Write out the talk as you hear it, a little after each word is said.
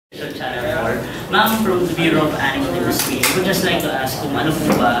Television Channel 4. Ma'am, from the Bureau of Animal Industry, I would just like to ask kung ano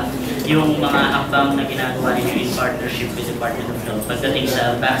po ba yung mga hakbang na ginagawa ninyo in partnership with the Department of Health pagdating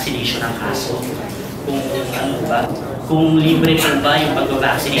sa vaccination ng aso. Kung ano ba, kung libre po ba yung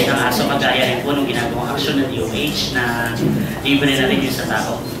pag-vaccinate ng aso, magaya rin po nung ginagawang action ng DOH na libre na rin yun sa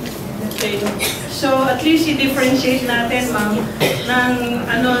tao. Okay. So, at least i-differentiate natin, ma'am, ng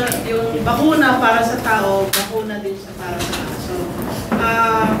yung bakuna para sa tao, bakuna din para sa aso.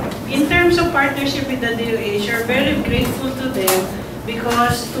 In terms of partnership with the DOH, we're very grateful to them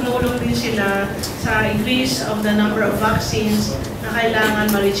because tumulong din sila sa increase of the number of vaccines na kailangan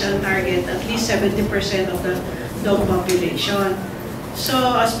ma-reach ang target, at least 70% of the dog population. So,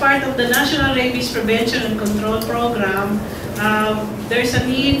 as part of the National Rabies Prevention and Control Program, there's a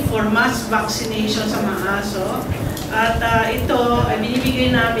need for mass vaccination sa mga aso. At ito ay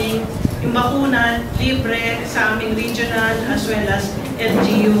binibigay namin yung bakuna libre sa aming regional as well as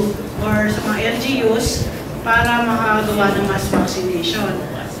LGU or sa mga LGUs para makagawa ng mass vaccination.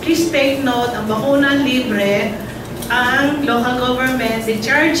 Please take note, ang bakuna libre, ang local government, they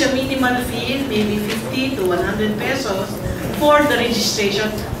charge a minimal fee, maybe 50 to 100 pesos for the registration,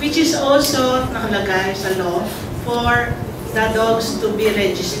 which is also nakalagay sa law for the dogs to be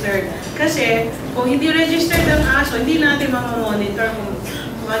registered. Kasi kung hindi registered ang aso, hindi natin mamamonitor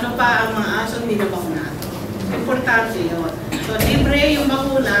kung ano pa ang mga aso hindi na bakunado. Importante yun. So libre yung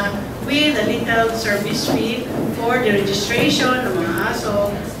bakuna with a little service fee for the registration ng mga aso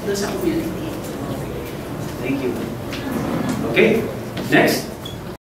doon sa community. Thank you. Okay, next.